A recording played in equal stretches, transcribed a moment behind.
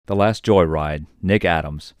The Last Joyride, Nick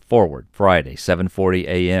Adams, Forward, Friday, 7:40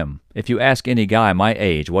 a.m. If you ask any guy my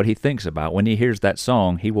age what he thinks about when he hears that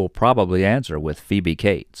song, he will probably answer with Phoebe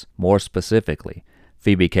Cates. More specifically,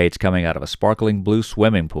 Phoebe Cates coming out of a sparkling blue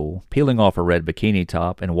swimming pool, peeling off her red bikini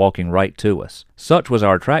top, and walking right to us. Such was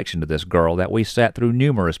our attraction to this girl that we sat through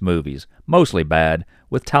numerous movies, mostly bad,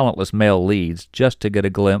 with talentless male leads, just to get a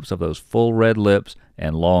glimpse of those full red lips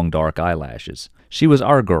and long dark eyelashes. She was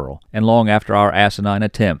our girl, and long after our asinine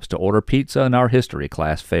attempts to order pizza in our history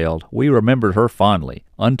class failed, we remembered her fondly,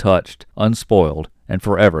 untouched, unspoiled, and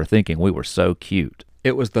forever thinking we were so cute.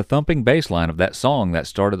 It was the thumping bass line of that song that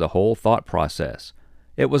started the whole thought process.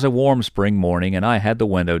 It was a warm spring morning, and I had the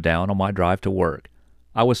window down on my drive to work.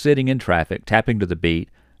 I was sitting in traffic, tapping to the beat,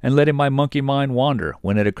 and letting my monkey mind wander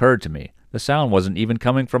when it occurred to me the sound wasn't even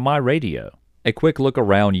coming from my radio. A quick look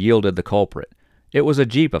around yielded the culprit. It was a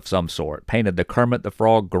Jeep of some sort, painted the Kermit the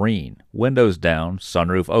Frog green, windows down,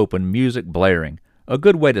 sunroof open, music blaring. A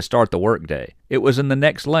good way to start the workday. It was in the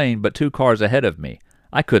next lane, but 2 cars ahead of me.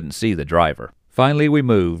 I couldn't see the driver. Finally we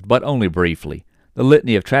moved, but only briefly. The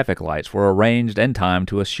litany of traffic lights were arranged and timed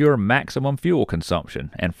to assure maximum fuel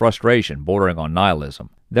consumption and frustration bordering on nihilism.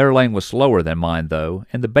 Their lane was slower than mine, though,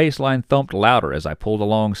 and the bass line thumped louder as I pulled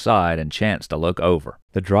alongside and chanced to look over.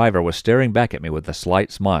 The driver was staring back at me with a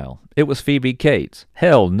slight smile. It was Phoebe Cates.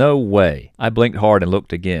 Hell, no way. I blinked hard and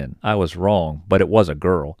looked again. I was wrong, but it was a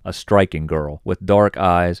girl, a striking girl, with dark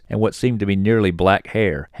eyes and what seemed to be nearly black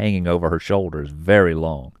hair hanging over her shoulders, very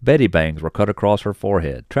long. Betty bangs were cut across her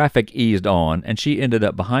forehead. Traffic eased on, and she ended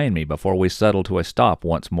up behind me before we settled to a stop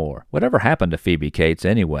once more. Whatever happened to Phoebe Cates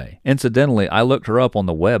anyway? Incidentally, I looked her up on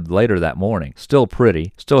the web later that morning. Still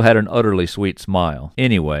pretty, still had an utterly sweet smile.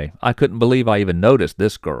 Anyway, I couldn't believe I even noticed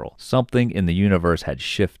this girl. Something in the universe had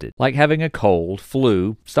shifted. Like having a cold,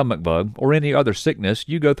 flu, stomach bug, or any other sickness,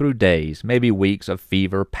 you go through days, maybe weeks of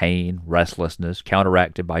fever, pain, restlessness,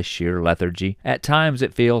 counteracted by sheer lethargy. At times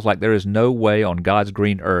it feels like there is no way on God's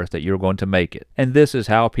green earth that you're going to make it. And this is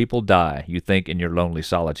how people die, you think in your lonely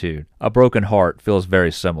solitude. A broken heart feels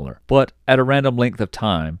very similar. But at a random length of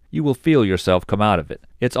time, you will feel yourself come out of it.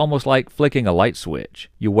 It's almost like flicking a light switch.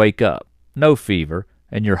 You wake up. No fever.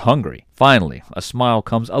 And you're hungry. Finally, a smile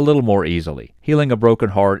comes a little more easily. Healing a broken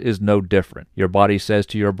heart is no different. Your body says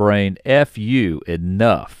to your brain, F you,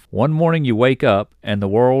 enough. One morning you wake up, and the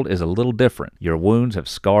world is a little different. Your wounds have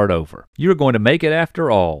scarred over. You're going to make it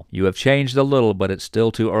after all. You have changed a little, but it's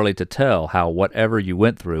still too early to tell how whatever you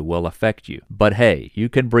went through will affect you. But hey, you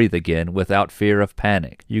can breathe again without fear of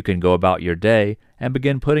panic. You can go about your day and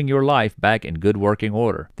begin putting your life back in good working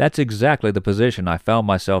order. That's exactly the position I found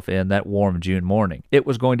myself in that warm June morning. It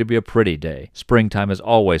was going to be a pretty day. Springtime is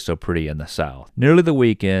always so pretty in the South. Nearly the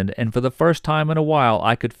weekend, and for the first time in a while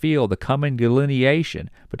I could feel the coming delineation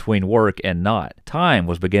between work and not. Time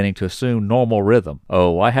was beginning to assume normal rhythm.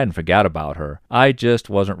 Oh, I hadn't forgot about her. I just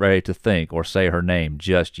wasn't ready to think or say her name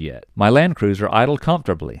just yet. My Land Cruiser idled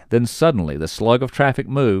comfortably. Then suddenly the slug of traffic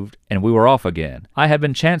moved, and we were off again. I had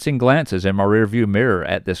been chancing glances in my rearview mirror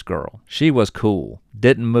at this girl. She was cool.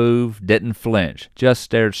 Didn't move, didn't flinch, just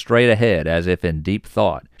stared straight ahead as if in deep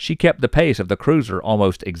thought. She kept the pace of the cruiser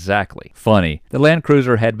almost exactly. Funny, the Land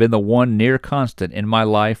Cruiser had been the one near constant in my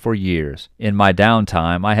life for years. In my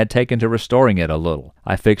downtime, I had taken to restoring it a little.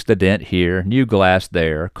 I fixed a dent here, new glass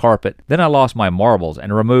there, carpet. Then I lost my marbles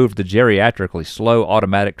and removed the geriatrically slow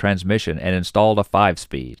automatic transmission and installed a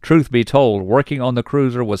 5-speed. Truth be told, working on the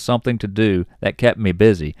cruiser was something to do that kept me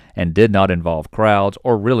busy and did not involve crowds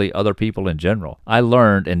or really other people in general. I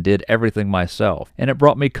learned and did everything myself, and it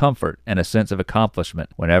brought me comfort and a sense of accomplishment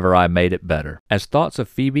whenever I made it better. As thoughts of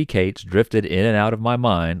Phoebe Cates drifted in and out of my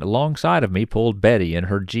mind, alongside of me pulled Betty in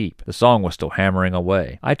her Jeep. The song was still hammering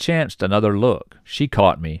away. I chanced another look. She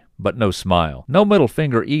caught me, but no smile. No middle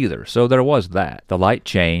finger either, so there was that. The light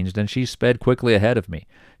changed, and she sped quickly ahead of me.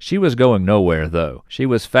 She was going nowhere, though. She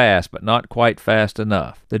was fast, but not quite fast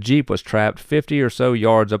enough. The Jeep was trapped 50 or so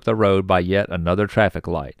yards up the road by yet another traffic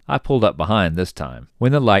light. I pulled up behind this time.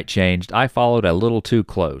 When the light changed, I followed a little too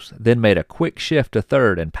close, then made a quick shift to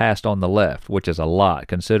third and passed on the left, which is a lot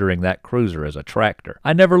considering that cruiser is a tractor.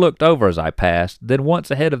 I never looked over as I passed, then once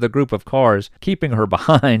ahead of the group of cars, keeping her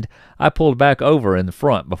behind, I pulled back over in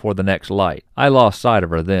front before the next light. I lost sight of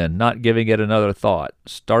her then, not giving it another thought.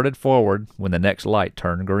 Started forward when the next light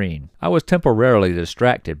turned green. I was temporarily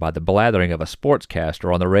distracted by the blathering of a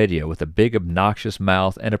sportscaster on the radio with a big obnoxious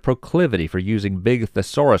mouth and a proclivity for using big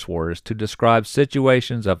thesaurus words to describe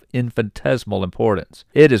situations of infinitesimal importance.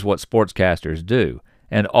 It is what sportscasters do,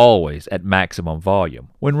 and always at maximum volume.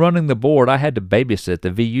 When running the board, I had to babysit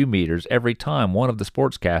the VU meters every time one of the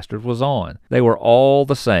sportscasters was on. They were all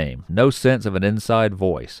the same, no sense of an inside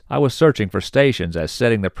voice. I was searching for stations as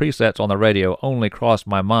setting the presets on the radio only crossed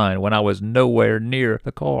my mind when I was nowhere near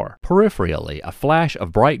the car. Peripherally, a flash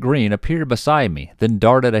of bright green appeared beside me, then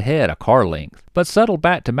darted ahead a car length, but settled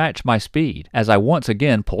back to match my speed. As I once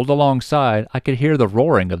again pulled alongside, I could hear the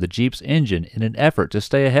roaring of the Jeep's engine in an effort to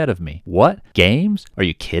stay ahead of me. What? Games? Are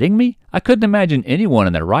you kidding me? I couldn't imagine anyone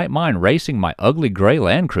in their right mind racing my ugly gray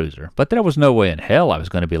Land Cruiser, but there was no way in hell I was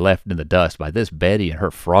going to be left in the dust by this Betty and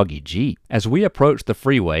her froggy Jeep. As we approached the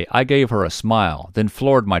freeway, I gave her a smile, then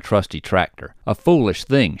floored my trusty tractor. A foolish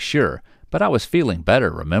thing, sure, but I was feeling better,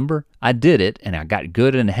 remember? I did it, and I got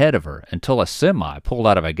good and ahead of her until a semi pulled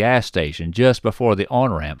out of a gas station just before the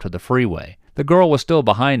on-ramp to the freeway. The girl was still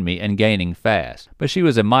behind me and gaining fast, but she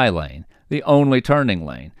was in my lane, the only turning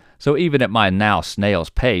lane. So even at my now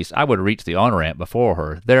snail's pace, I would reach the on-ramp before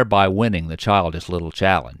her, thereby winning the childish little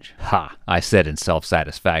challenge. Ha! I said in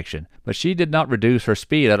self-satisfaction, but she did not reduce her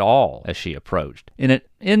speed at all as she approached. In an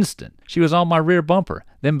instant, she was on my rear bumper,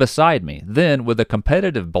 then beside me. Then, with a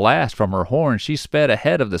competitive blast from her horn, she sped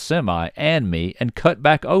ahead of the semi and me and cut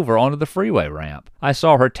back over onto the freeway ramp. I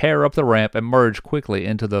saw her tear up the ramp and merge quickly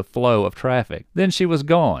into the flow of traffic. Then she was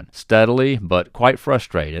gone. Steadily, but quite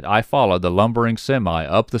frustrated, I followed the lumbering semi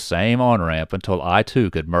up the same on-ramp until I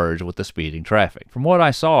too could merge with the speeding traffic. From what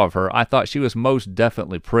I saw of her, I thought she was most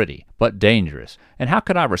definitely pretty, but dangerous. And how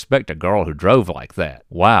could I respect a girl who drove like that?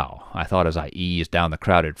 Wow, I thought as I eased down the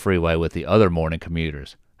crowded freeway with the other morning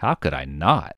commuters. How could I not?